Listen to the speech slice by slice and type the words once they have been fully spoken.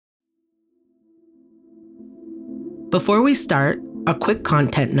Before we start, a quick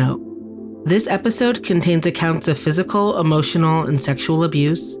content note. This episode contains accounts of physical, emotional, and sexual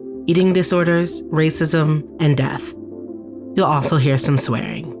abuse, eating disorders, racism, and death. You'll also hear some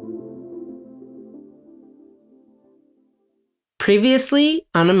swearing. Previously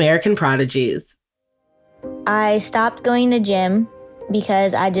on American Prodigies. I stopped going to gym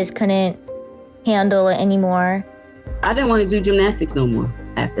because I just couldn't handle it anymore. I didn't want to do gymnastics no more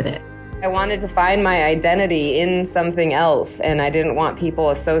after that. I wanted to find my identity in something else, and I didn't want people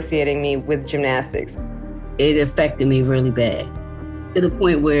associating me with gymnastics. It affected me really bad, to the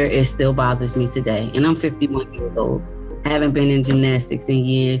point where it still bothers me today. And I'm 51 years old. I haven't been in gymnastics in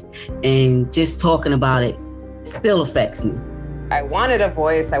years, and just talking about it still affects me. I wanted a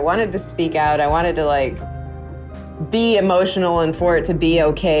voice. I wanted to speak out. I wanted to be emotional and for it to be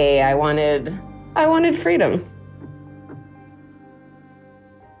okay. I wanted freedom.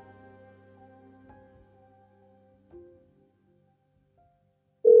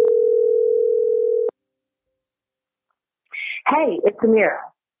 Hey, it's Amira.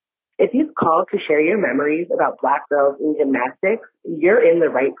 If you've called to share your memories about Black girls in gymnastics, you're in the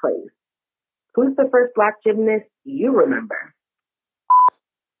right place. Who's the first Black gymnast you remember?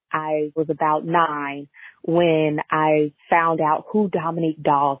 I was about 9 when I found out who Dominique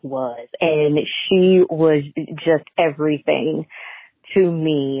Dawes was, and she was just everything to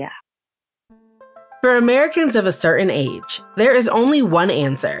me. For Americans of a certain age, there is only one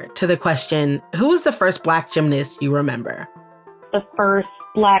answer to the question, who was the first Black gymnast you remember? The first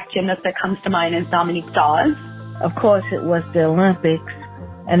Black gymnast that comes to mind is Dominique Dawes. Of course, it was the Olympics,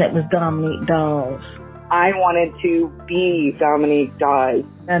 and it was Dominique Dawes. I wanted to be Dominique Dawes.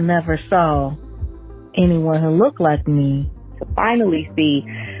 I never saw anyone who looked like me. To finally see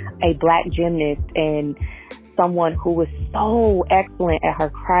a Black gymnast and someone who was so excellent at her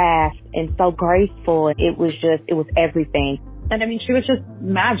craft and so graceful, it was everything. And I mean, she was just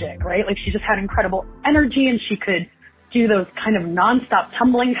magic, right? Like, she just had incredible energy, and she could do those kind of nonstop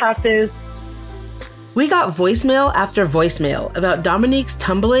tumbling passes. We got voicemail after voicemail about Dominique's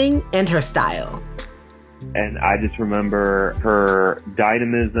tumbling and her style. And I just remember her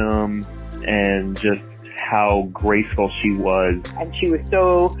dynamism and just how graceful she was. And she was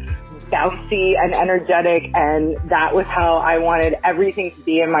so bouncy and energetic, and that was how I wanted everything to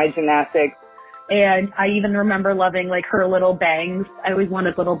be in my gymnastics. And I even remember loving, like, her little bangs. I always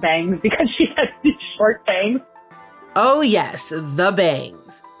wanted little bangs because she had these short bangs. Oh yes, the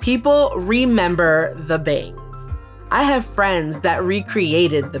bangs. People remember the bangs. I have friends that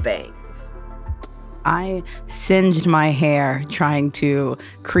recreated the bangs. I singed my hair trying to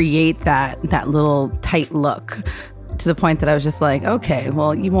create that little tight look, to the point that I was just like, okay,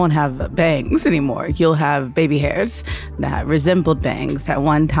 well, you won't have bangs anymore. You'll have baby hairs that resembled bangs at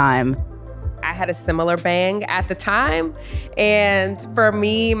one time. I had a similar bang at the time. And for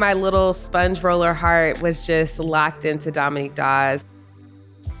me, my little sponge roller heart was just locked into Dominique Dawes.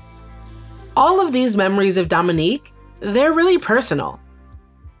 All of these memories of Dominique, they're really personal,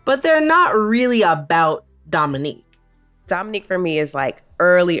 but they're not really about Dominique. Dominique for me is like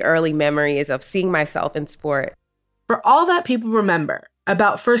early memories of seeing myself in sport. For all that people remember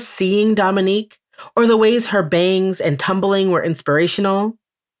about first seeing Dominique or the ways her bangs and tumbling were inspirational,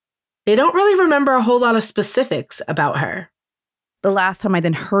 they don't really remember a whole lot of specifics about her. The last time I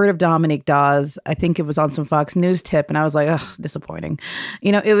then heard of Dominique Dawes, I think it was on some Fox News tip, and I was like, ugh, disappointing.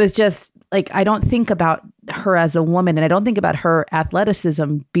 You know, it was just like, I don't think about her as a woman, and I don't think about her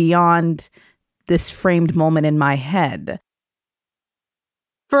athleticism beyond this framed moment in my head.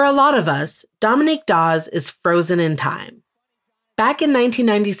 For a lot of us, Dominique Dawes is frozen in time. Back in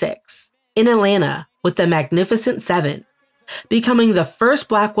 1996, in Atlanta with the Magnificent Seven, becoming the first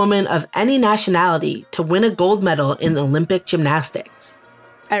Black woman of any nationality to win a gold medal in Olympic gymnastics.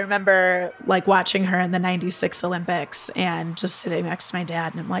 I remember watching her in the 96 Olympics and just sitting next to my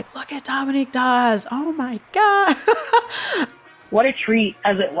dad, and I'm like, look at Dominique Dawes. Oh my God. What a treat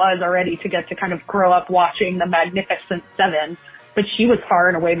as it was already to get to kind of grow up watching the Magnificent Seven. But she was far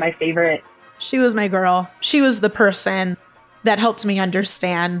and away my favorite. She was my girl. She was the person that helped me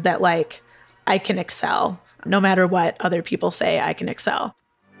understand that, I can excel. No matter what other people say, I can excel.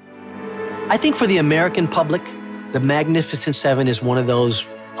 I think for the American public, the Magnificent Seven is one of those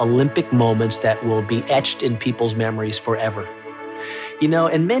Olympic moments that will be etched in people's memories forever. You know,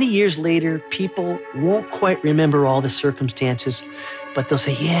 and many years later, people won't quite remember all the circumstances, but they'll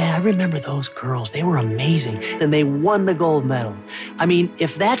say, yeah, I remember those girls. They were amazing. And they won the gold medal. I mean,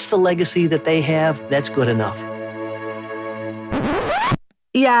 if that's the legacy that they have, that's good enough.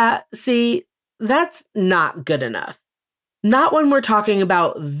 Yeah, see, that's not good enough. Not when we're talking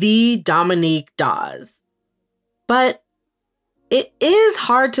about the Dominique Dawes. But it is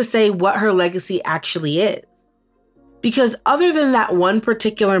hard to say what her legacy actually is. Because other than that one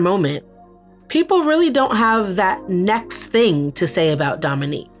particular moment, people really don't have that next thing to say about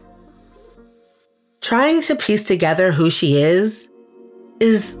Dominique. Trying to piece together who she is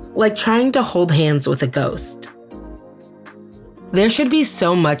like trying to hold hands with a ghost. There should be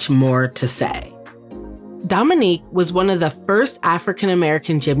so much more to say. Dominique was one of the first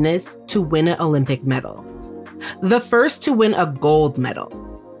African-American gymnasts to win an Olympic medal. The first to win a gold medal.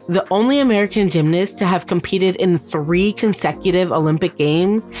 The only American gymnast to have competed in 3 consecutive Olympic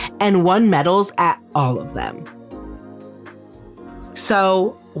Games and won medals at all of them.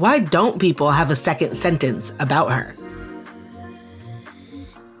 So, why don't people have a second sentence about her?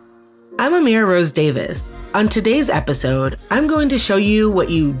 I'm Amira Rose Davis. On today's episode, I'm going to show you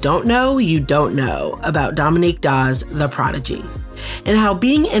what you don't know about Dominique Dawes, the prodigy, and how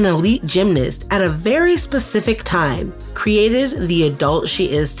being an elite gymnast at a very specific time created the adult she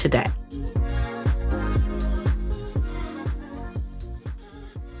is today.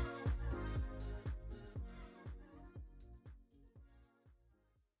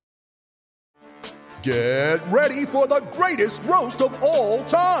 Get ready for the greatest roast of all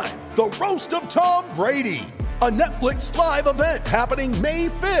time, the Roast of Tom Brady, a Netflix live event happening May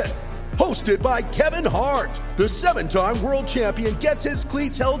 5th. Hosted by Kevin Hart, the 7-time world champion gets his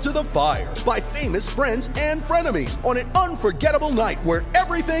cleats held to the fire by famous friends and frenemies on an unforgettable night where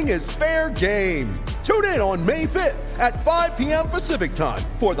everything is fair game. Tune in on May 5th at 5 p.m. Pacific time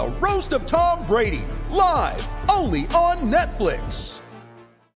for the Roast of Tom Brady, live only on Netflix.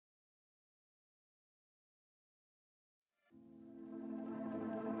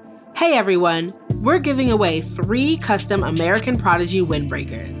 Hey everyone, we're giving away 3 custom American Prodigy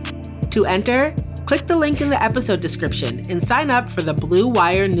windbreakers. To enter, click the link in the episode description and sign up for the Blue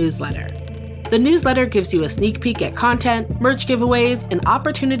Wire newsletter. The newsletter gives you a sneak peek at content, merch giveaways, and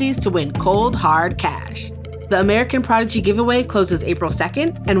opportunities to win cold, hard cash. The American Prodigy giveaway closes April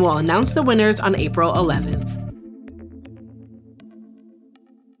 2nd, and we'll announce the winners on April 11th.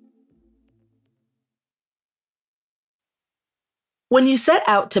 When you set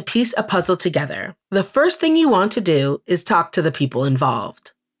out to piece a puzzle together, the first thing you want to do is talk to the people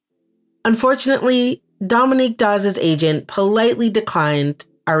involved. Unfortunately, Dominique Dawes' agent politely declined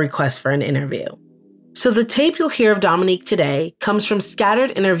our request for an interview. So the tape you'll hear of Dominique today comes from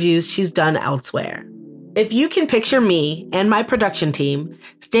scattered interviews she's done elsewhere. If you can picture me and my production team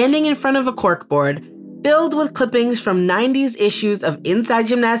standing in front of a corkboard filled with clippings from 90s issues of Inside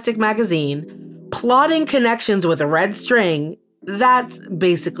Gymnastic magazine, plotting connections with a red string, that's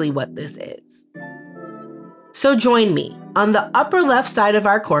basically what this is. So join me on the upper left side of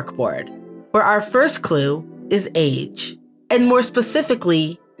our corkboard, where our first clue is age, and more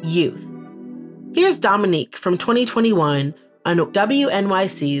specifically, youth. Here's Dominique from 2021 on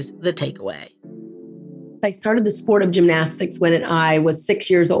WNYC's The Takeaway. I started the sport of gymnastics when I was 6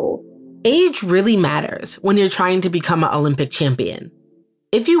 years old. Age really matters when you're trying to become an Olympic champion.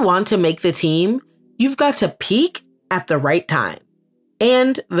 If you want to make the team, you've got to peak at the right time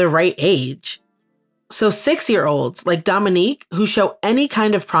and the right age. So 6-year-olds like Dominique who show any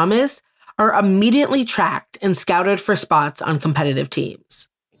kind of promise are immediately tracked and scouted for spots on competitive teams.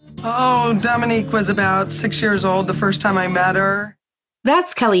 Oh, Dominique was about 6 years old the first time I met her.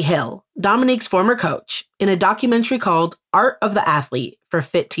 That's Kelly Hill, Dominique's former coach, in a documentary called Art of the Athlete for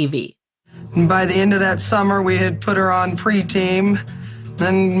Fit TV. And by the end of that summer, we had put her on pre-team.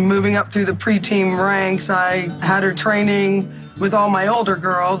 Then moving up through the pre-team ranks, I had her training with all my older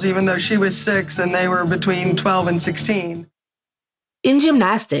girls, even though she was 6 and they were between 12 and 16. In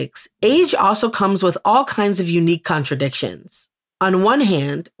gymnastics, age also comes with all kinds of unique contradictions. On one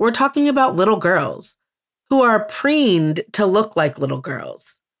hand, we're talking about little girls who are preened to look like little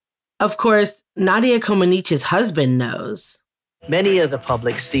girls. Of course, Nadia Comaneci's husband knows. Many of the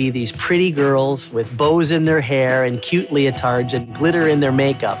public see these pretty girls with bows in their hair and cute leotards and glitter in their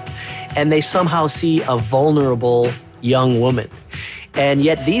makeup, and they somehow see a vulnerable young woman. And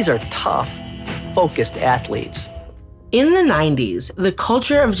yet these are tough, focused athletes. In the 90s, the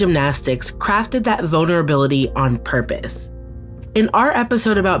culture of gymnastics crafted that vulnerability on purpose. In our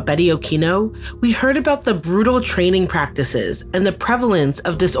episode about Betty Okino, we heard about the brutal training practices and the prevalence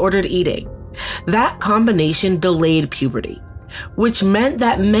of disordered eating. That combination delayed puberty, which meant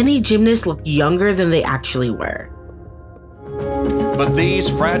that many gymnasts looked younger than they actually were. But these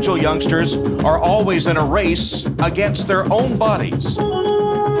fragile youngsters are always in a race against their own bodies.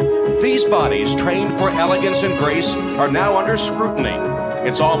 These bodies, trained for elegance and grace, are now under scrutiny.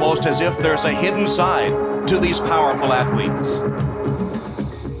 It's almost as if there's a hidden side to these powerful athletes.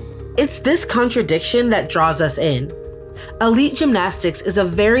 It's this contradiction that draws us in. Elite gymnastics is a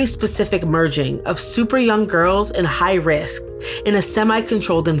very specific merging of super young girls and high risk in a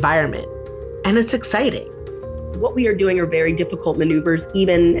semi-controlled environment. And it's exciting. What we are doing are very difficult maneuvers,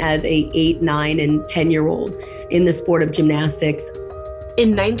 even as a 8, 9, and 10-year-old in the sport of gymnastics.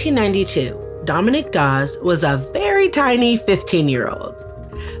 In 1992, Dominique Dawes was a very tiny 15-year-old.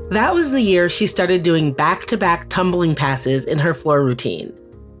 That was the year she started doing back-to-back tumbling passes in her floor routine,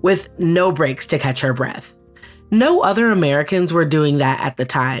 with no breaks to catch her breath. No other Americans were doing that at the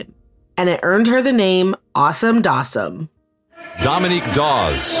time, and it earned her the name Awesome Dawsome. Dominique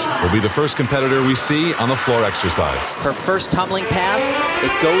Dawes will be the first competitor we see on the floor exercise. Her first tumbling pass,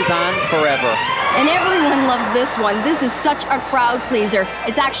 it goes on forever. And everyone loves this one. This is such a crowd pleaser.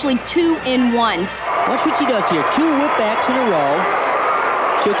 It's actually 2 in 1. Watch what she does here. 2 whipbacks in a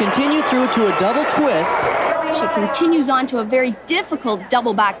row. She'll continue through to a double twist. She continues on to a very difficult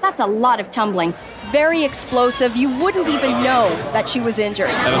double back. That's a lot of tumbling. Very explosive. You wouldn't even know that she was injured.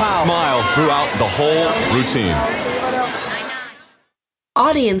 And a smile throughout the whole routine.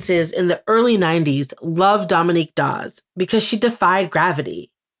 Audiences in the early 90s loved Dominique Dawes because she defied gravity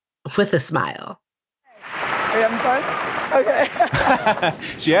with a smile. Are you having fun?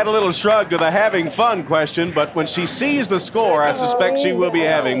 Okay. She had a little shrug to the having fun question, but when she sees the score, I suspect she will be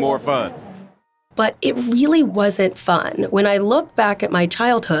having more fun. But it really wasn't fun. When I look back at my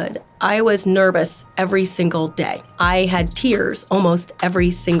childhood, I was nervous every single day. I had tears almost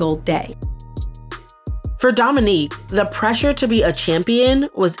every single day. For Dominique, the pressure to be a champion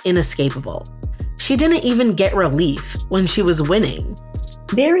was inescapable. She didn't even get relief when she was winning.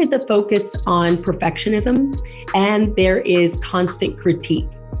 There is a focus on perfectionism, and there is constant critique.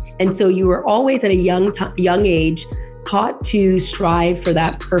 And so you were always at a young age taught to strive for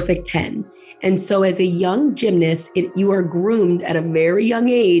that perfect 10. And so as a young gymnast, you are groomed at a very young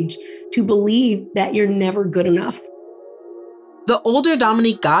age to believe that you're never good enough. The older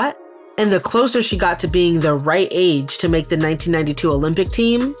Dominique got, and the closer she got to being the right age to make the 1992 Olympic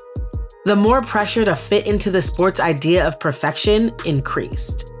team, the more pressure to fit into the sport's idea of perfection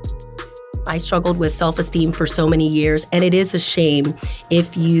increased. I struggled with self-esteem for so many years, and it is a shame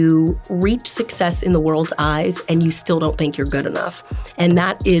if you reach success in the world's eyes and you still don't think you're good enough. And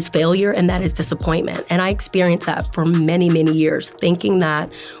that is failure, and that is disappointment. And I experienced that for many, many years, thinking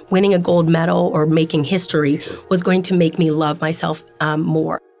that winning a gold medal or making history was going to make me love myself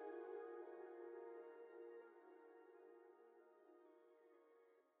more.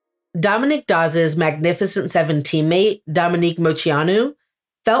 Dominique Dawes' Magnificent Seven teammate, Dominique Moceanu,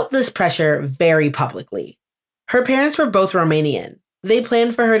 felt this pressure very publicly. Her parents were both Romanian. They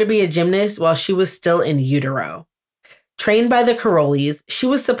planned for her to be a gymnast while she was still in utero. Trained by the Karolyis, she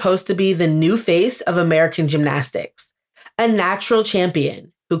was supposed to be the new face of American gymnastics, a natural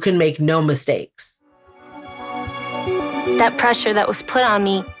champion who could make no mistakes. That pressure that was put on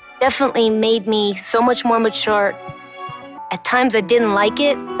me definitely made me so much more mature. At times I didn't like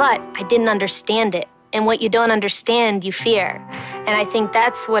it, but I didn't understand it. And what you don't understand, you fear. And I think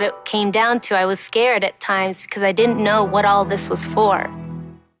that's what it came down to. I was scared at times because I didn't know what all this was for.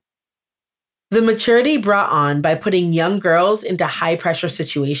 The maturity brought on by putting young girls into high-pressure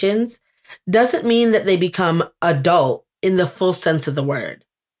situations doesn't mean that they become adult in the full sense of the word.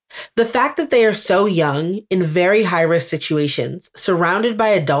 The fact that they are so young in very high-risk situations, surrounded by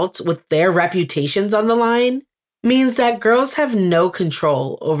adults with their reputations on the line, means that girls have no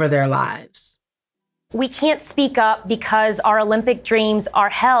control over their lives. We can't speak up because our Olympic dreams are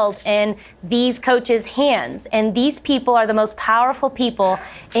held in these coaches' hands. And these people are the most powerful people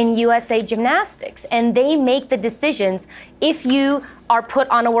in USA Gymnastics. And they make the decisions if you are put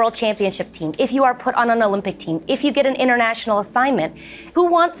on a world championship team, if you are put on an Olympic team, if you get an international assignment.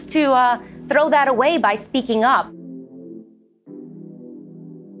 Who wants to throw that away by speaking up?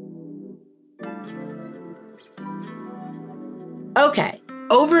 Okay,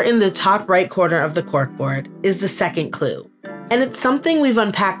 over in the top right corner of the corkboard is the second clue, and it's something we've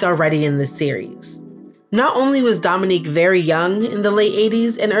unpacked already in this series. Not only was Dominique very young in the late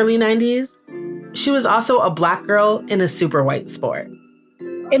 80s and early 90s, she was also a Black girl in a super white sport.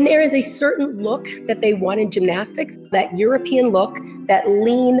 And there is a certain look that they want in gymnastics, that European look, that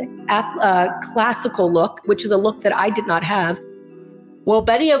lean, classical look, which is a look that I did not have. While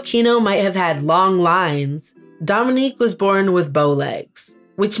Betty Okino might have had long lines, Dominique was born with bow legs,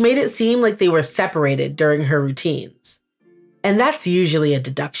 which made it seem like they were separated during her routines. And that's usually a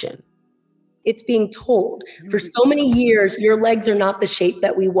deduction. It's being told. For so many years, your legs are not the shape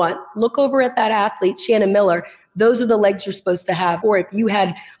that we want. Look over at that athlete, Shannon Miller. Those are the legs you're supposed to have. Or if you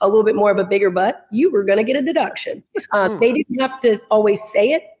had a little bit more of a bigger butt, you were going to get a deduction. They didn't have to always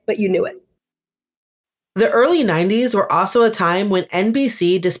say it, but you knew it. The early 90s were also a time when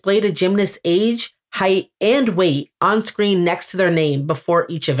NBC displayed a gymnast's age, height, and weight on screen next to their name before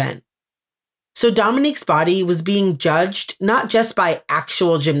each event. So Dominique's body was being judged not just by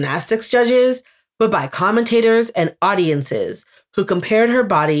actual gymnastics judges, but by commentators and audiences who compared her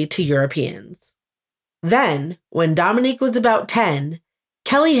body to Europeans. Then, when Dominique was about 10,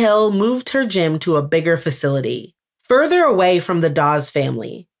 Kelly Hill moved her gym to a bigger facility, further away from the Dawes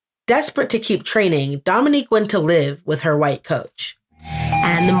family. Desperate to keep training, Dominique went to live with her white coach.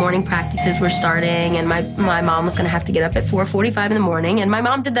 And the morning practices were starting, and my mom was going to have to get up at 4:45 in the morning. And my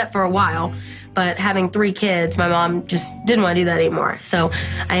mom did that for a while, but having 3 kids, my mom just didn't want to do that anymore. So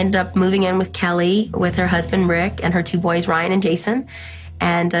I ended up moving in with Kelly, with her husband Rick, and her 2 boys, Ryan and Jason,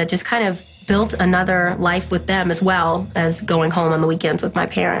 and just kind of built another life with them as well as going home on the weekends with my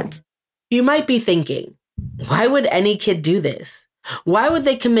parents. You might be thinking, why would any kid do this? Why would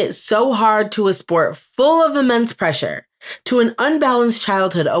they commit so hard to a sport full of immense pressure, to an unbalanced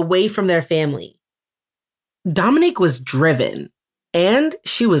childhood away from their family? Dominique was driven, and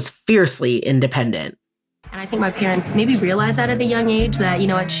she was fiercely independent. And I think my parents maybe realized that at a young age that, you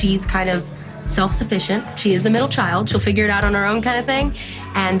know what, she's kind of self-sufficient. She is the middle child. She'll figure it out on her own kind of thing.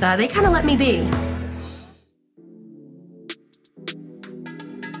 And they kind of let me be.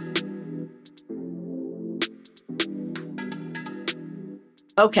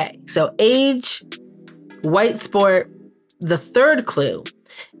 Okay, so age, white sport, the third clue,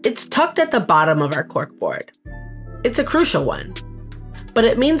 it's tucked at the bottom of our corkboard. It's a crucial one, but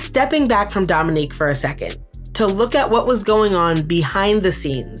it means stepping back from Dominique for a second to look at what was going on behind the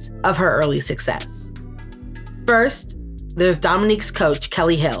scenes of her early success. First, there's Dominique's coach,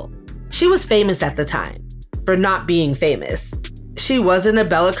 Kelly Hill. She was famous at the time for not being famous. She wasn't a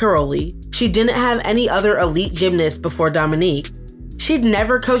Bella Caroli. She didn't have any other elite gymnast before Dominique. She'd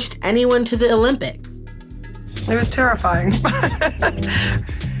never coached anyone to the Olympics. It was terrifying.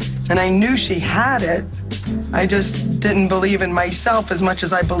 And I knew she had it. I just didn't believe in myself as much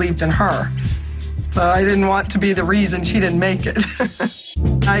as I believed in her. So I didn't want to be the reason she didn't make it.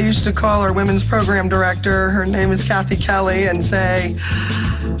 I used to call our women's program director, her name is Kathy Kelly, and say,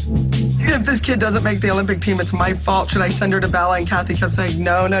 if this kid doesn't make the Olympic team, it's my fault. Should I send her to Bella? And Kathy kept saying,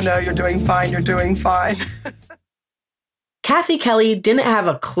 no, you're doing fine, you're doing fine. Kathy Kelly didn't have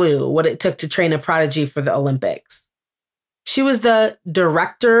a clue what it took to train a prodigy for the Olympics. She was the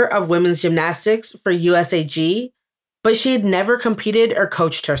director of women's gymnastics for USAG, but she had never competed or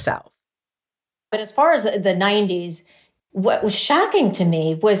coached herself. But as far as the 90s, what was shocking to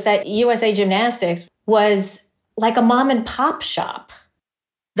me was that USA Gymnastics was like a mom and pop shop.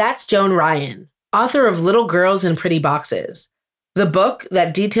 That's Joan Ryan, author of Little Girls in Pretty Boxes, the book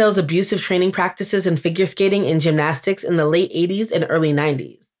that details abusive training practices in figure skating and gymnastics in the late 80s and early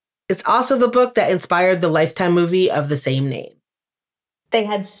 90s. It's also the book that inspired the Lifetime movie of the same name. They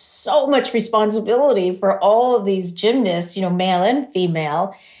had so much responsibility for all of these gymnasts, you know, male and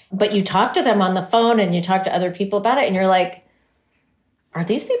female. But you talk to them on the phone and you talk to other people about it and you're like, are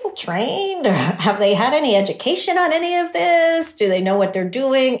these people trained? Or have they had any education on any of this? Do they know what they're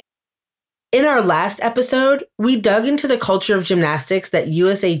doing? In our last episode, we dug into the culture of gymnastics that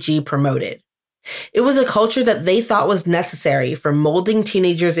USAG promoted. It was a culture that they thought was necessary for molding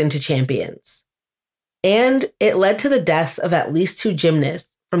teenagers into champions. And it led to the deaths of at least 2 gymnasts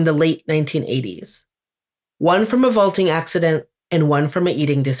from the late 1980s. One from a vaulting accident and one from an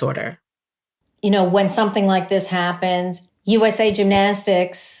eating disorder. You know, when something like this happens, USA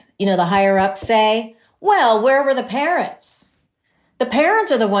Gymnastics, you know, the higher ups say, well, where were the parents? The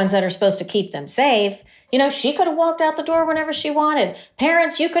parents are the ones that are supposed to keep them safe. You know, she could have walked out the door whenever she wanted.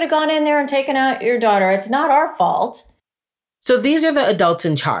 Parents, you could have gone in there and taken out your daughter. It's not our fault. So these are the adults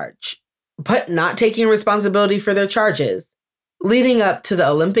in charge, but not taking responsibility for their charges, leading up to the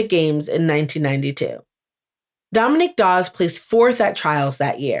Olympic Games in 1992. Dominique Dawes placed 4th at trials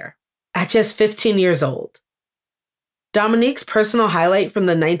that year, at just 15 years old. Dominique's personal highlight from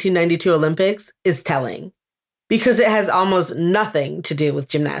the 1992 Olympics is telling, because it has almost nothing to do with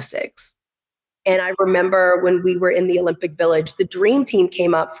gymnastics. And I remember when we were in the Olympic Village, the dream team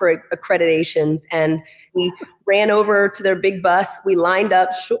came up for accreditations and we ran over to their big bus. We lined up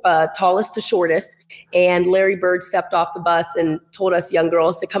tallest to shortest, and Larry Bird stepped off the bus and told us young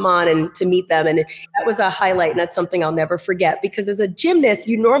girls to come on and to meet them. And that was a highlight, and that's something I'll never forget, because as a gymnast,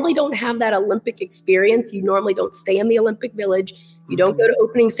 you normally don't have that Olympic experience. You normally don't stay in the Olympic Village. You don't go to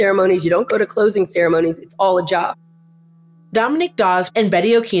opening ceremonies. You don't go to closing ceremonies. It's all a job. Dominique Dawes and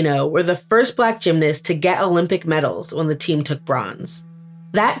Betty Okino were the first Black gymnasts to get Olympic medals when the team took bronze.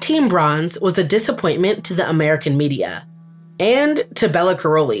 That team bronze was a disappointment to the American media and to Bela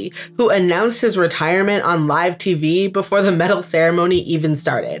Karolyi, who announced his retirement on live TV before the medal ceremony even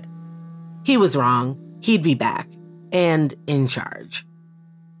started. He was wrong. He'd be back and in charge.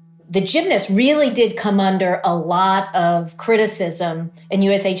 The gymnasts really did come under a lot of criticism, and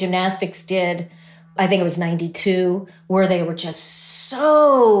USA Gymnastics did. I think it was 92, where they were just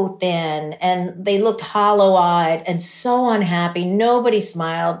so thin and they looked hollow-eyed and so unhappy. Nobody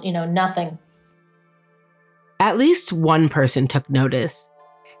smiled, nothing. At least one person took notice.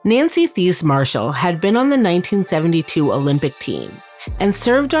 Nancy Thies Marshall had been on the 1972 Olympic team and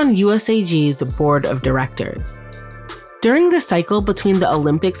served on USAG's board of directors. During the cycle between the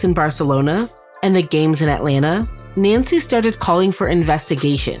Olympics in Barcelona and the Games in Atlanta, Nancy started calling for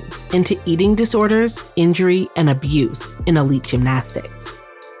investigations into eating disorders, injury, and abuse in elite gymnastics.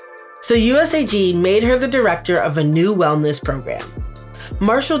 So USAG made her the director of a new wellness program.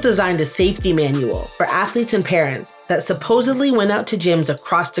 Marshall designed a safety manual for athletes and parents that supposedly went out to gyms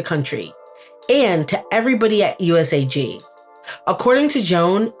across the country and to everybody at USAG. According to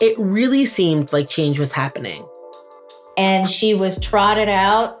Joan, it really seemed like change was happening. And she was trotted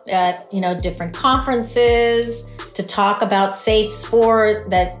out at, different conferences to talk about safe sport,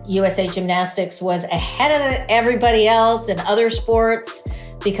 that USA Gymnastics was ahead of everybody else in other sports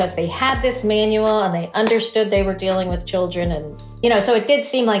because they had this manual and they understood they were dealing with children. And, so it did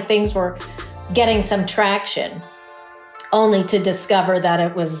seem like things were getting some traction, only to discover that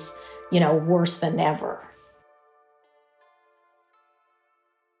it was, worse than ever.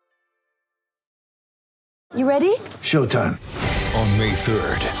 You ready? Showtime. On May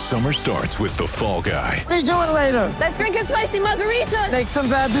 3rd, summer starts with The Fall Guy. Let's do it later. Let's drink a spicy margarita. Make some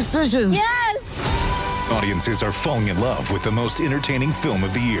bad decisions. Yes! Audiences are falling in love with the most entertaining film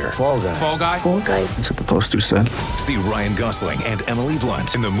of the year. Fall Guy. Fall Guy? Fall Guy. That's what the poster said. See Ryan Gosling and Emily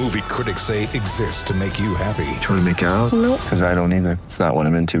Blunt in the movie critics say exists to make you happy. Trying to make it out? Nope. Because I don't either. It's not what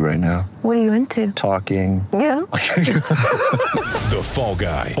I'm into right now. What are you into? Talking. Yeah. The Fall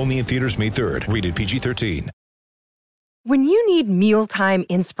Guy. Only in theaters May 3rd. Rated PG-13. When you need mealtime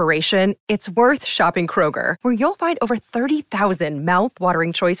inspiration, it's worth shopping Kroger, where you'll find over 30,000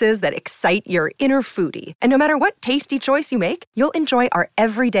 mouth-watering choices that excite your inner foodie. And no matter what tasty choice you make, you'll enjoy our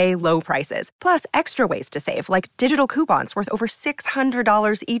everyday low prices, plus extra ways to save, like digital coupons worth over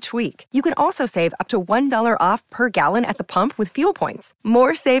 $600 each week. You can also save up to $1 off per gallon at the pump with fuel points.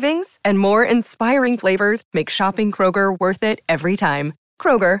 More savings and more inspiring flavors make shopping Kroger worth it every time.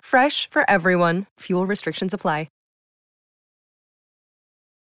 Kroger, fresh for everyone. Fuel restrictions apply.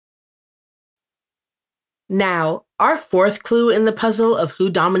 Now, our fourth clue in the puzzle of who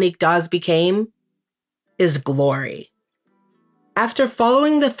Dominique Dawes became is glory. After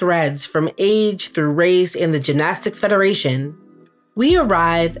following the threads from age through race and the Gymnastics Federation, we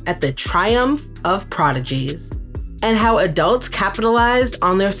arrive at the triumph of prodigies and how adults capitalized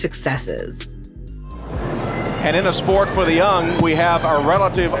on their successes. And in a sport for the young, we have a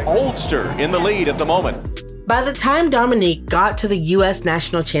relative oldster in the lead at the moment. By the time Dominique got to the U.S.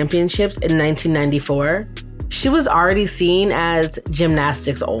 National Championships in 1994, she was already seen as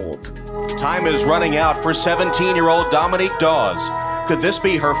gymnastics old. Time is running out for 17-year-old Dominique Dawes. Could this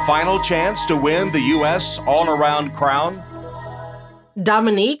be her final chance to win the U.S. all-around crown?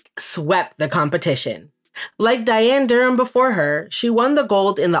 Dominique swept the competition. Like Diane Durham before her, she won the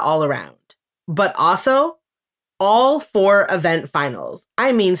gold in the all-around. But also, all 4 event finals.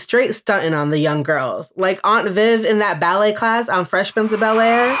 I mean, straight stunting on the young girls. Like Aunt Viv in that ballet class on Fresh Prince of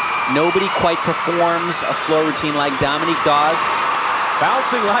Bel-Air. Nobody quite performs a floor routine like Dominique Dawes.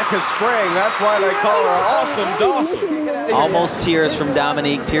 Bouncing like a spring, that's why they call her Awesome Dawson. Almost tears from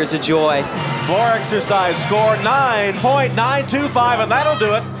Dominique, tears of joy. Floor exercise score 9.925, and that'll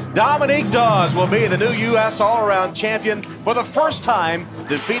do it. Dominique Dawes will be the new U.S. all-around champion for the first time,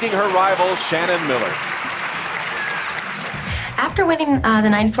 defeating her rival Shannon Miller. After winning the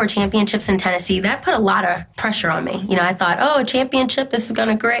 94 championships in Tennessee, that put a lot of pressure on me. I thought, a championship, this is going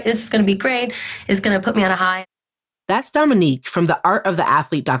to be great. It's going to put me on a high. That's Dominique from the Art of the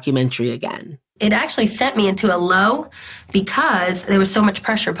Athlete documentary again. It actually sent me into a low because there was so much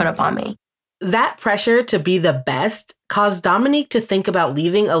pressure put up on me. That pressure to be the best caused Dominique to think about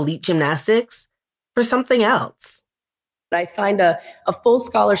leaving elite gymnastics for something else. I signed a full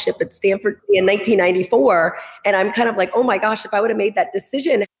scholarship at Stanford in 1994, and I'm kind of like, oh my gosh, if I would have made that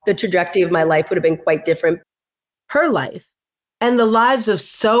decision, the trajectory of my life would have been quite different. Her life, and the lives of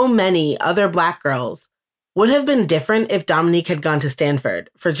so many other Black girls, would have been different if Dominique had gone to Stanford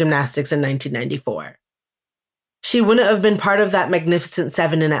for gymnastics in 1994. She wouldn't have been part of that Magnificent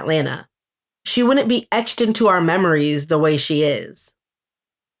Seven in Atlanta. She wouldn't be etched into our memories the way she is.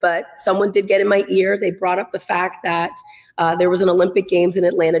 But someone did get in my ear. They brought up the fact that there was an Olympic Games in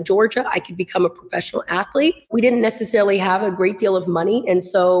Atlanta, Georgia. I could become a professional athlete. We didn't necessarily have a great deal of money. And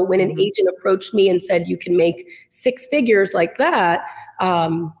so when an agent approached me and said, you can make six figures like that,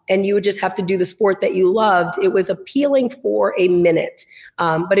 and you would just have to do the sport that you loved, it was appealing for a minute.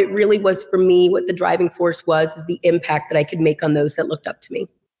 But it really was, for me, what the driving force was, is the impact that I could make on those that looked up to me.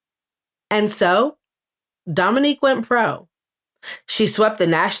 And so Dominique went pro. She swept the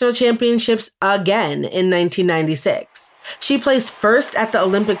national championships again in 1996. She placed first at the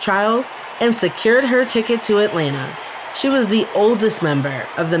Olympic trials and secured her ticket to Atlanta. She was the oldest member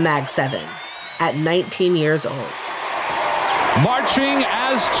of the Mag 7 at 19 years old. Marching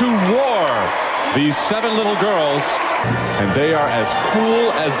as to war, these 7 little girls, and they are as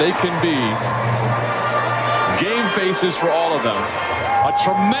cool as they can be. Game faces for all of them. A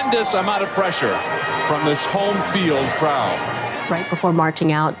tremendous amount of pressure from this home field crowd. Right before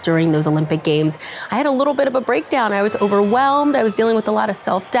marching out during those Olympic Games, I had a little bit of a breakdown. I was overwhelmed. I was dealing with a lot of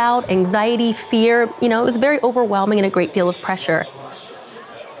self-doubt, anxiety, fear. It was very overwhelming and a great deal of pressure.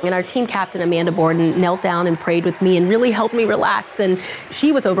 And our team captain, Amanda Borden, knelt down and prayed with me and really helped me relax. And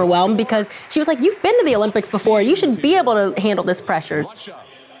she was overwhelmed because she was like, you've been to the Olympics before. You should be able to handle this pressure.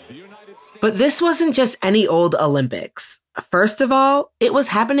 But this wasn't just any old Olympics. First of all, it was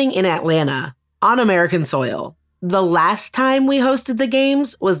happening in Atlanta, on American soil. The last time we hosted the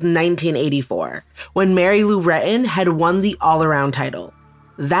games was 1984, when Mary Lou Retton had won the all-around title.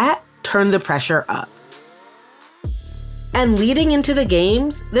 That turned the pressure up. And leading into the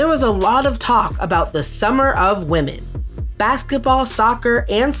games, there was a lot of talk about the Summer of Women. Basketball, soccer,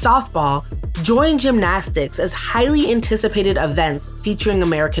 and softball joined gymnastics as highly anticipated events featuring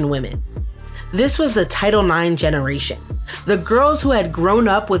American women. This was the Title IX generation, the girls who had grown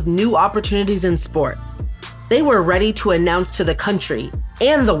up with new opportunities in sport. They were ready to announce to the country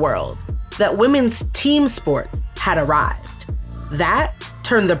and the world that women's team sports had arrived. That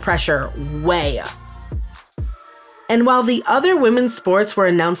turned the pressure way up. And while the other women's sports were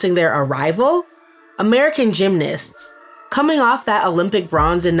announcing their arrival, American gymnasts, coming off that Olympic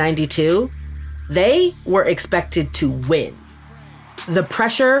bronze in '92, they were expected to win. The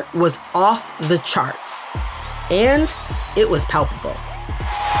pressure was off the charts, and it was palpable.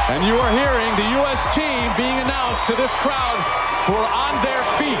 And you are hearing the U.S. team being announced to this crowd who are on their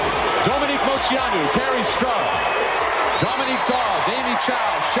feet. Dominique Moceanu, Carrie Strug, Dominique Dawes, Amy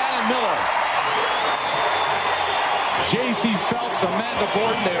Chow, Shannon Miller, J.C. Phelps, Amanda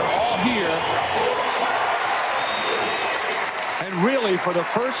Borden, they are all here. And really, for the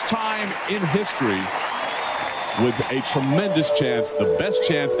first time in history, with a tremendous chance, the best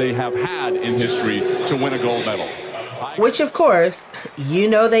chance they have had in history to win a gold medal. Which, of course,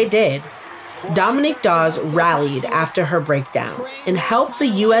 they did. Dominique Dawes rallied after her breakdown and helped the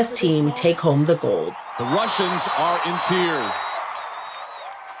U.S. team take home the gold. The Russians are in tears.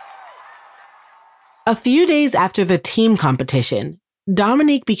 A few days after the team competition,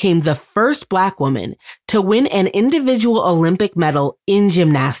 Dominique became the first Black woman to win an individual Olympic medal in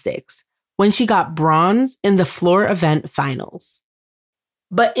gymnastics when she got bronze in the floor event finals.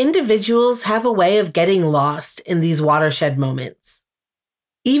 But individuals have a way of getting lost in these watershed moments.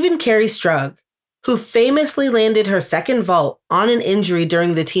 Even Carrie Strug, who famously landed her second vault on an injury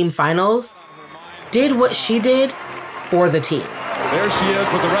during the team finals, did what she did for the team. There she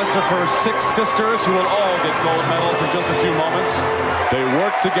is with the rest of her 6 sisters who will all get gold medals in just a few moments. They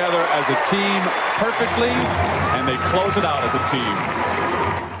work together as a team perfectly, and they close it out as a team.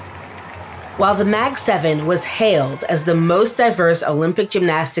 While the Mag 7 was hailed as the most diverse Olympic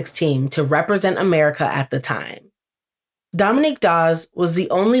gymnastics team to represent America at the time, Dominique Dawes was the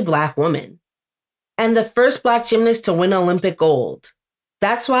only Black woman and the first Black gymnast to win Olympic gold.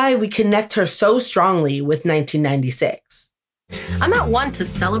 That's why we connect her so strongly with 1996. I'm not one to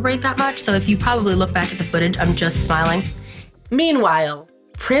celebrate that much, so if you probably look back at the footage, I'm just smiling. Meanwhile,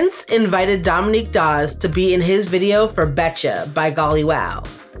 Prince invited Dominique Dawes to be in his video for Betcha by Golly Wow.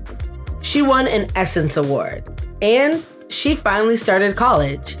 She won an Essence Award, and she finally started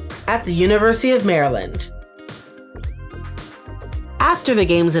college at the University of Maryland. After the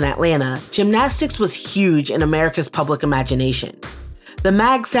games in Atlanta, gymnastics was huge in America's public imagination. The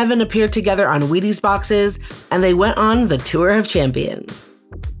Mag 7 appeared together on Wheaties boxes, and they went on the Tour of Champions.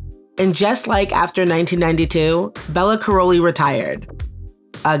 And just like after 1992, Bella Karolyi retired.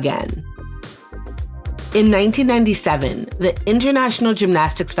 Again. In 1997, the International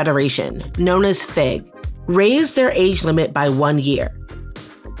Gymnastics Federation, known as FIG, raised their age limit by 1 year.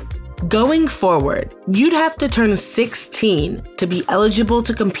 Going forward, you'd have to turn 16 to be eligible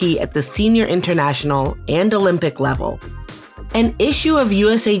to compete at the senior international and Olympic level. An issue of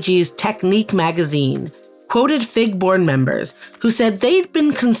USAG's Technique magazine quoted FIG board members who said they'd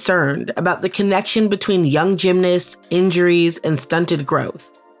been concerned about the connection between young gymnasts, injuries, and stunted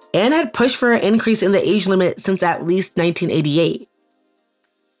growth, and had pushed for an increase in the age limit since at least 1988.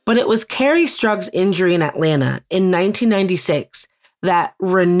 But it was Kerri Strug's injury in Atlanta in 1996 that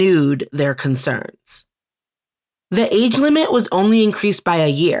renewed their concerns. The age limit was only increased by a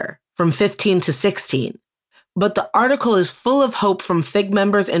year, from 15 to 16, but the article is full of hope from FIG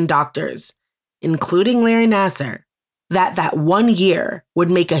members and doctors, including Larry Nassar, that 1 year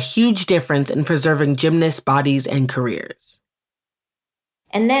would make a huge difference in preserving gymnasts' bodies and careers.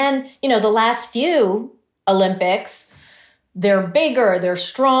 And then, the last few Olympics, they're bigger, they're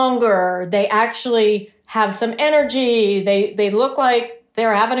stronger, they actually have some energy, they look like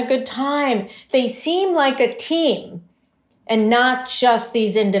they're having a good time. They seem like a team and not just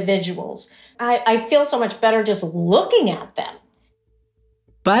these individuals. I feel so much better just looking at them.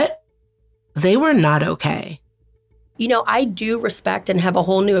 But they were not okay. I do respect and have a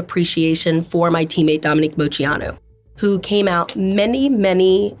whole new appreciation for my teammate Dominique Moceanu, who came out many,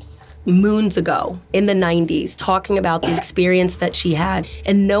 many moons ago in the 90s talking about the experience that she had,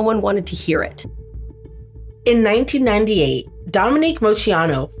 and no one wanted to hear it. In 1998, Dominique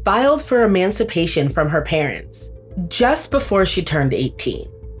Moceanu filed for emancipation from her parents just before she turned 18.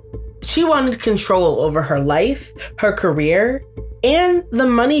 She wanted control over her life, her career, and the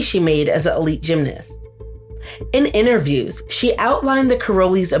money she made as an elite gymnast. In interviews, she outlined the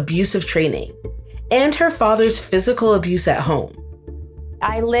Karolyi's abusive training and her father's physical abuse at home.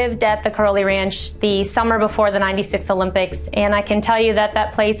 I lived at the Karolyi Ranch the summer before the 96 Olympics, and I can tell you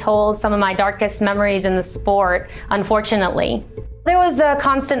that place holds some of my darkest memories in the sport, unfortunately. There was the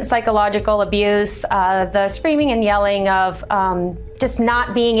constant psychological abuse, the screaming and yelling of just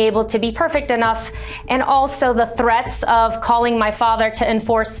not being able to be perfect enough, and also the threats of calling my father to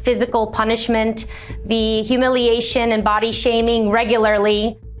enforce physical punishment, the humiliation and body shaming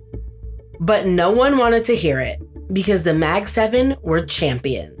regularly. But no one wanted to hear it, because the Mag 7 were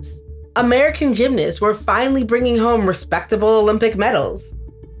champions. American gymnasts were finally bringing home respectable Olympic medals.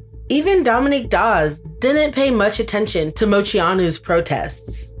 Even Dominique Dawes didn't pay much attention to Moceanu's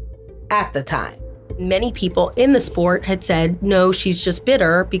protests at the time. Many people in the sport had said, no, she's just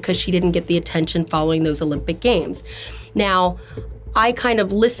bitter because she didn't get the attention following those Olympic Games. Now, I kind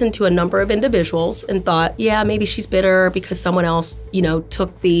of listened to a number of individuals and thought, yeah, maybe she's bitter because someone else,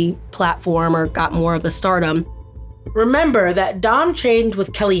 took the platform or got more of the stardom. Remember that Dom trained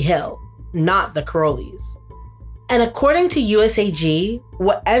with Kelly Hill, not the Karolyis. And according to USAG,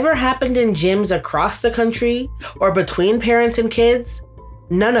 whatever happened in gyms across the country or between parents and kids,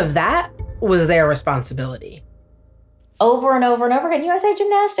 none of that was their responsibility. Over and over and over again, USA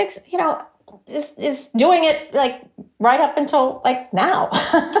Gymnastics, is doing it right up until now.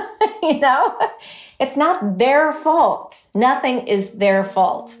 It's not their fault. Nothing is their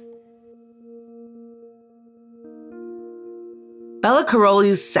fault. Bela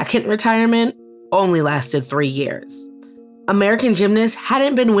Karolyi's second retirement only lasted 3 years. American gymnasts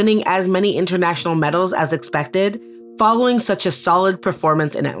hadn't been winning as many international medals as expected following such a solid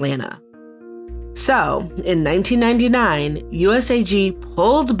performance in Atlanta. So, in 1999, USAG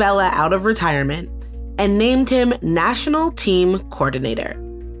pulled Bela out of retirement and named him National Team Coordinator.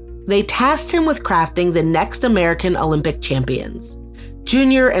 They tasked him with crafting the next American Olympic champions.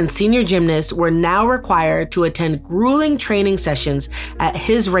 Junior and senior gymnasts were now required to attend grueling training sessions at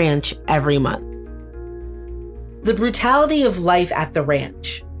his ranch every month. The brutality of life at the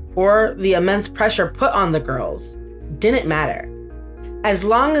ranch, or the immense pressure put on the girls, didn't matter, as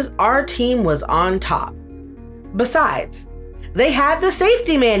long as our team was on top. Besides, they had the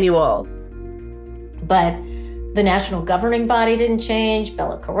safety manual. But the national governing body didn't change,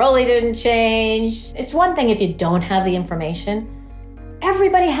 Bela Karolyi didn't change. It's one thing if you don't have the information.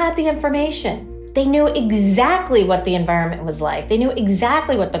 Everybody had the information. They knew exactly what the environment was like. They knew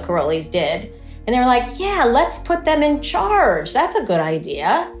exactly what the Karolyis did. And they're like, yeah, let's put them in charge. That's a good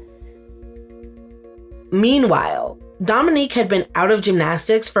idea. Meanwhile, Dominique had been out of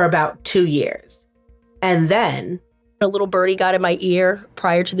gymnastics for about 2 years. And then a little birdie got in my ear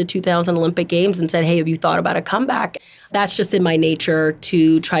prior to the 2000 Olympic Games and said, hey, have you thought about a comeback? That's just in my nature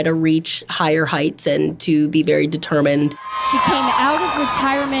to try to reach higher heights and to be very determined. She came out of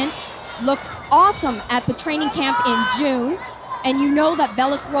retirement, looked awesome at the training camp in June, and you know that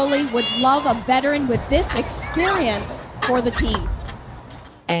Bela Karolyi would love a veteran with this experience for the team.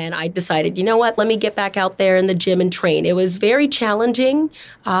 And I decided, you know what, let me get back out there in the gym and train. It was very challenging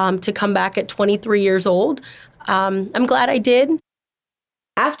to come back at 23 years old. I'm glad I did.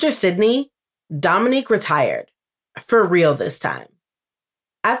 After Sydney, Dominique retired. For real this time.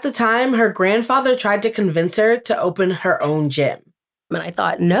 At the time, her grandfather tried to convince her to open her own gym. And I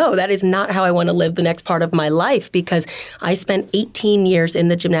thought, no, that is not how I want to live the next part of my life, because I spent 18 years in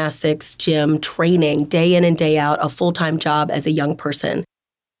the gymnastics gym training day in and day out, a full-time job as a young person.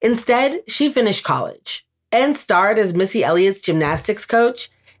 Instead, she finished college and starred as Missy Elliott's gymnastics coach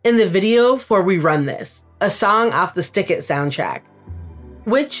in the video for We Run This, a song off the Stick It soundtrack,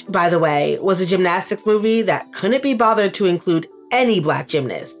 which, by the way, was a gymnastics movie that couldn't be bothered to include any Black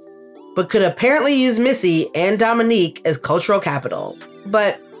gymnast, but could apparently use Missy and Dominique as cultural capital.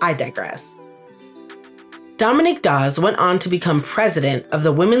 But I digress. Dominique Dawes went on to become president of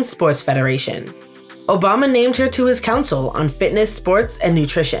the Women's Sports Federation. Obama named her to his council on fitness, sports, and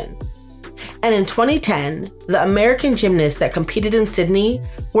nutrition. And in 2010, the American gymnasts that competed in Sydney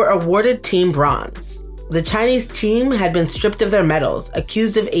were awarded Team Bronze. The Chinese team had been stripped of their medals,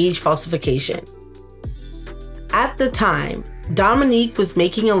 accused of age falsification. At the time, Dominique was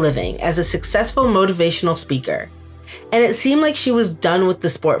making a living as a successful motivational speaker, and it seemed like she was done with the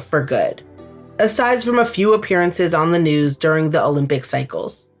sport for good, aside from a few appearances on the news during the Olympic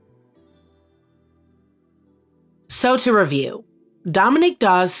cycles. So to review, Dominique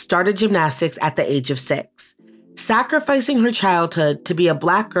Dawes started gymnastics at the age of 6, sacrificing her childhood to be a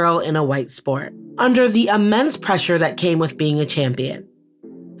Black girl in a white sport, under the immense pressure that came with being a champion.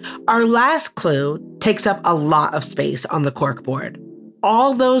 Our last clue takes up a lot of space on the corkboard.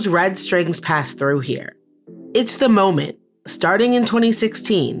 All those red strings pass through here. It's the moment, starting in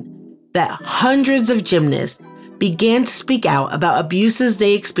 2016, that hundreds of gymnasts began to speak out about abuses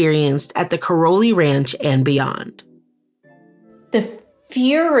they experienced at the Karolyi Ranch and beyond. The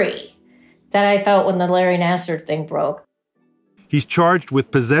fury that I felt when the Larry Nassar thing broke. He's charged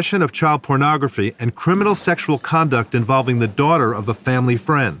with possession of child pornography and criminal sexual conduct involving the daughter of a family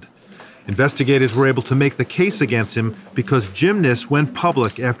friend. Investigators were able to make the case against him because gymnasts went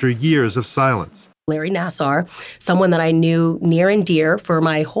public after years of silence. Larry Nassar, someone that I knew near and dear for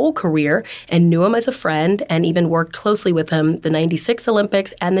my whole career and knew him as a friend and even worked closely with him the 96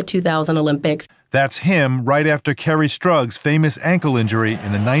 Olympics and the 2000 Olympics. That's him right after Kerri Strug's famous ankle injury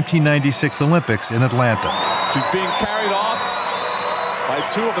in the 1996 Olympics in Atlanta. She's being carried off by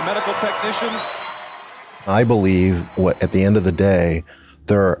 2 of the medical technicians. I believe at the end of the day,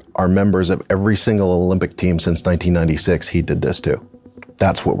 there are members of every single Olympic team since 1996 he did this to.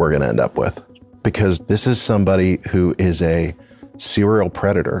 That's what we're going to end up with. Because this is somebody who is a serial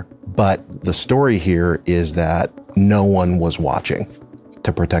predator. But the story here is that no one was watching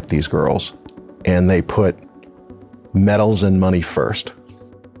to protect these girls. And they put medals and money first.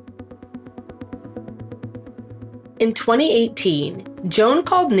 In 2018, Joan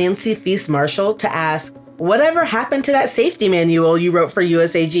called Nancy Thies Marshall to ask, whatever happened to that safety manual you wrote for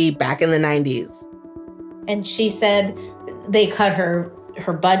USAG back in the 90s? And she said they cut her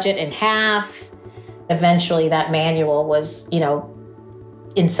budget in half. Eventually that manual was,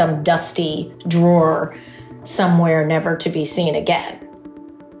 in some dusty drawer somewhere, never to be seen again.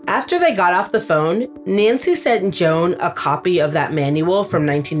 After they got off the phone, Nancy sent Joan a copy of that manual from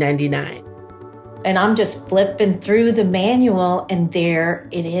 1999. And I'm just flipping through the manual, and there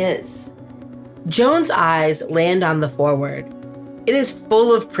it is. Joan's eyes land on the foreword. It is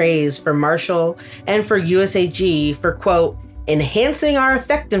full of praise for Marshall and for USAG for, quote, enhancing our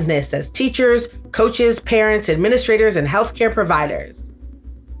effectiveness as teachers, coaches, parents, administrators, and healthcare providers.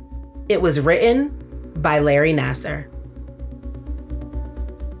 It was written by Larry Nassar.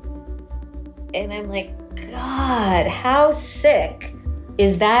 And I'm like, God, how sick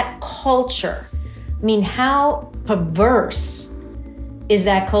is that culture? I mean, how perverse is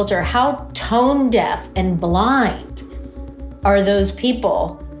that culture? How tone deaf and blind are those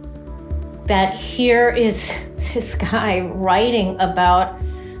people that here is this guy writing about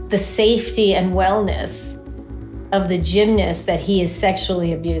the safety and wellness of the gymnast that he is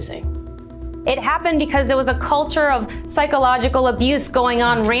sexually abusing? It happened because there was a culture of psychological abuse going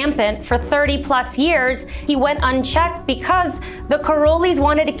on rampant for 30 plus years. He went unchecked because the Karolyis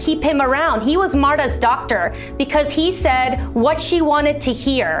wanted to keep him around. He was Marta's doctor because he said what she wanted to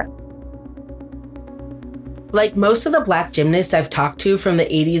hear. Like most of the Black gymnasts I've talked to from the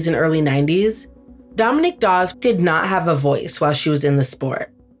 80s and early 90s, Dominique Dawes did not have a voice while she was in the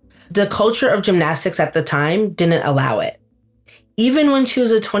sport. The culture of gymnastics at the time didn't allow it. Even when she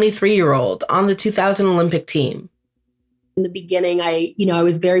was a 23-year-old on the 2000 Olympic team. In the beginning, I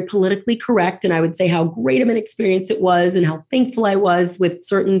was very politically correct, and I would say how great of an experience it was and how thankful I was with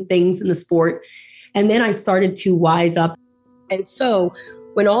certain things in the sport. And then I started to wise up. And so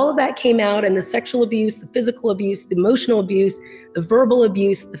when all of that came out, and the sexual abuse, the physical abuse, the emotional abuse, the verbal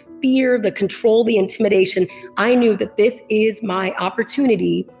abuse, the fear, the control, the intimidation, I knew that this is my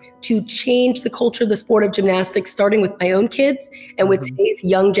opportunity to change the culture of the sport of gymnastics, starting with my own kids and with today's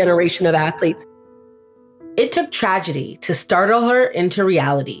young generation of athletes. It took tragedy to startle her into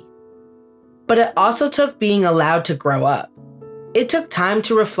reality. But it also took being allowed to grow up. It took time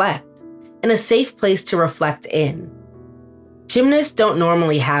to reflect and a safe place to reflect in. Gymnasts don't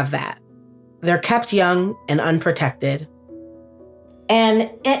normally have that. They're kept young and unprotected.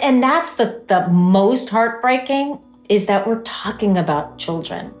 And that's the most heartbreaking, is that we're talking about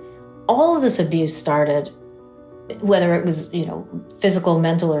children. All of this abuse started, whether it was, physical,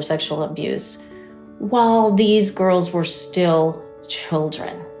 mental, or sexual abuse, while these girls were still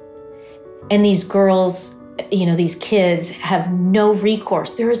children. And these girls, these kids have no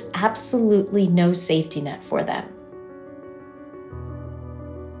recourse. There is absolutely no safety net for them.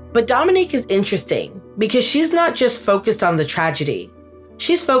 But Dominique is interesting because she's not just focused on the tragedy.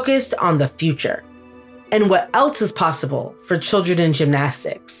 She's focused on the future and what else is possible for children in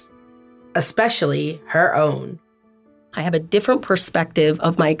gymnastics, especially her own. I have a different perspective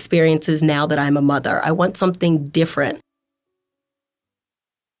of my experiences now that I'm a mother. I want something different.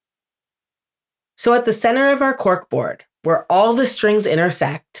 So at the center of our corkboard, where all the strings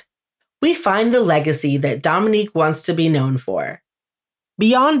intersect, we find the legacy that Dominique wants to be known for.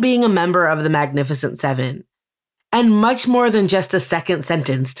 Beyond being a member of the Magnificent Seven, and much more than just a second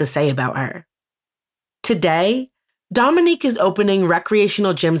sentence to say about her. Today, Dominique is opening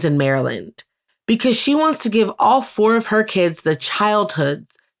recreational gyms in Maryland because she wants to give all 4 of her kids the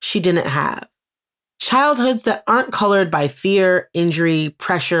childhoods she didn't have. Childhoods that aren't colored by fear, injury,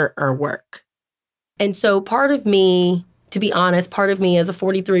 pressure, or work. And so part of me, to be honest, part of me as a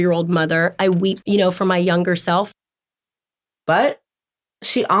 43-year-old mother, I weep, for my younger self. But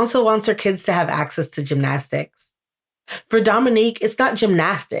she also wants her kids to have access to gymnastics. For Dominique, it's not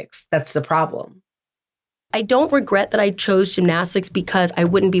gymnastics that's the problem. I don't regret that I chose gymnastics because I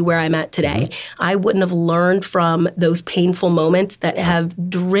wouldn't be where I'm at today. I wouldn't have learned from those painful moments that have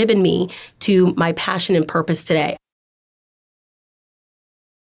driven me to my passion and purpose today.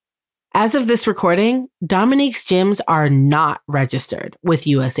 As of this recording, Dominique's gyms are not registered with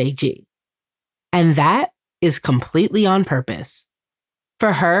USAG. And that is completely on purpose.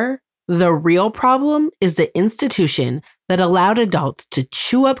 For her, the real problem is the institution that allowed adults to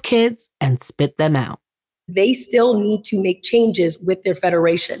chew up kids and spit them out. They still need to make changes with their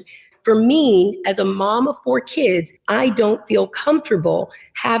federation. For me, as a mom of 4 kids, I don't feel comfortable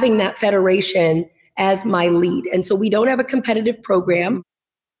having that federation as my lead. And so we don't have a competitive program.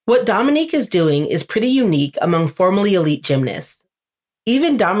 What Dominique is doing is pretty unique among formerly elite gymnasts.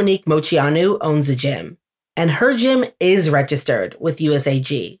 Even Dominique Moceanu owns a gym, and her gym is registered with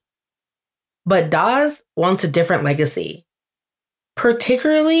USAG. But Daz wants a different legacy.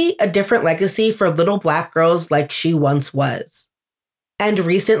 Particularly a different legacy for little Black girls like she once was. And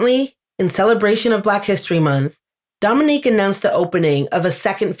recently, in celebration of Black History Month, Dominique announced the opening of a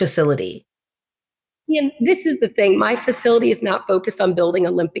second facility. And this is the thing. My facility is not focused on building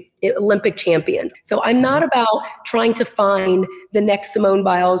Olympic champions. So I'm not about trying to find the next Simone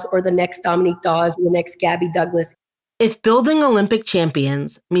Biles or the next Dominique Dawes or the next Gabby Douglas. If building Olympic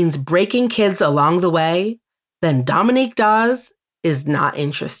champions means breaking kids along the way, then Dominique Dawes is not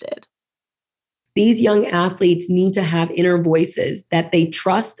interested. These young athletes need to have inner voices that they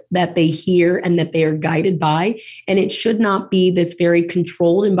trust, that they hear, and that they are guided by. And it should not be this very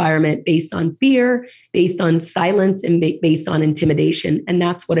controlled environment based on fear, based on silence, and based on intimidation. And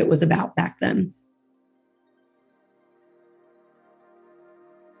that's what it was about back then.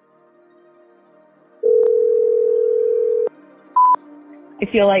 I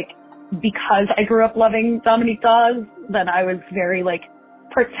feel like because I grew up loving Dominique Dawes, that I was very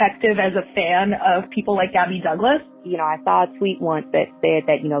protective as a fan of people like Gabby Douglas. I saw a tweet once that said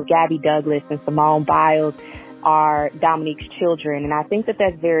that, Gabby Douglas and Simone Biles are Dominique's children. And I think that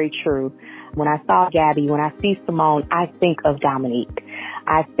that's very true. When I saw Gabby, when I see Simone, I think of Dominique.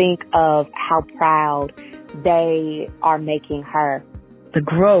 I think of how proud they are making her. The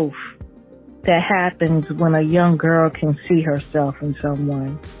growth that happens when a young girl can see herself in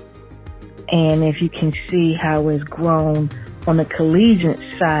someone. And if you can see how it's grown on the collegiate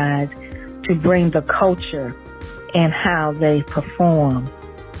side to bring the culture and how they perform,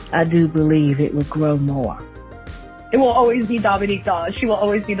 I do believe it will grow more. it will always be Dominique Dawes. She will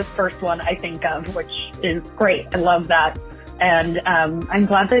always be the first one I think of, which is great. I love that. And I'm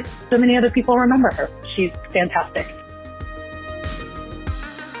glad that so many other people remember her. She's fantastic.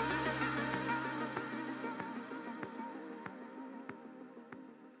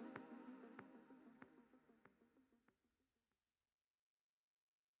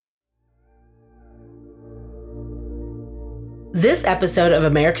 This episode of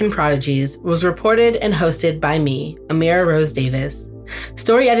American Prodigies was reported and hosted by me, Amira Rose Davis.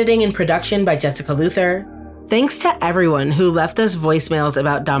 Story editing and production by Jessica Luther. Thanks to everyone who left us voicemails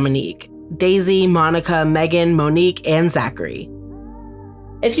about Dominique: Daisy, Monica, Megan, Monique, and Zachary.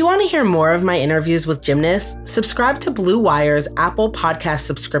 If you want to hear more of my interviews with gymnasts, subscribe to Blue Wire's Apple Podcast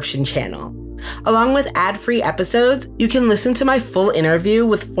subscription channel. Along with ad-free episodes, you can listen to my full interview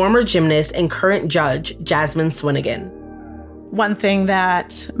with former gymnast and current judge, Jasmine Swinnigan. One thing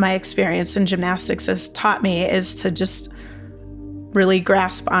that my experience in gymnastics has taught me is to just really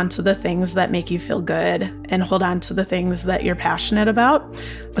grasp onto the things that make you feel good and hold on to the things that you're passionate about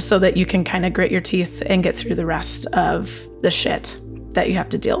so that you can kind of grit your teeth and get through the rest of the shit that you have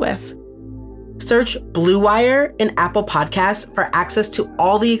to deal with. Search Blue Wire in Apple Podcasts for access to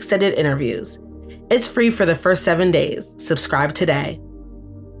all the extended interviews. It's free for the first 7 days. Subscribe today.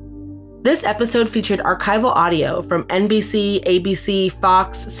 This episode featured archival audio from NBC, ABC,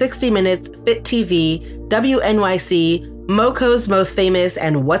 Fox, 60 Minutes, Fit TV, WNYC, Moco's Most Famous,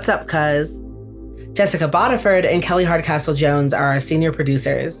 and What's Up Cuz. Jessica Bodiford and Kelly Hardcastle-Jones are our senior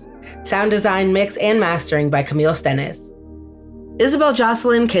producers. Sound design, mix, and mastering by Camille Stennis. Isabel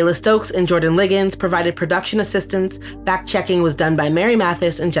Jocelyn, Kayla Stokes, and Jordan Liggins provided production assistance. Fact-checking was done by Mary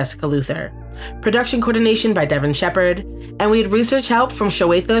Mathis and Jessica Luther. Production coordination by Devin Shepard, and we had research help from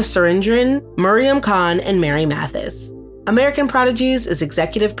Shweta Surendran, Miriam Khan, and Mary Mathis. American Prodigies is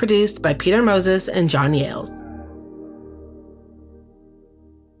executive produced by Peter Moses and John Yales.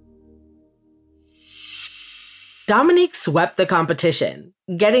 Dominique swept the competition,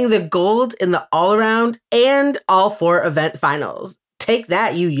 getting the gold in the all-around and all-4 event finals. Take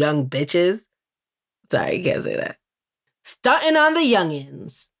that, you young bitches. Sorry, I can't say that. Stunting on the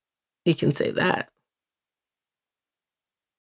youngins. You can say that.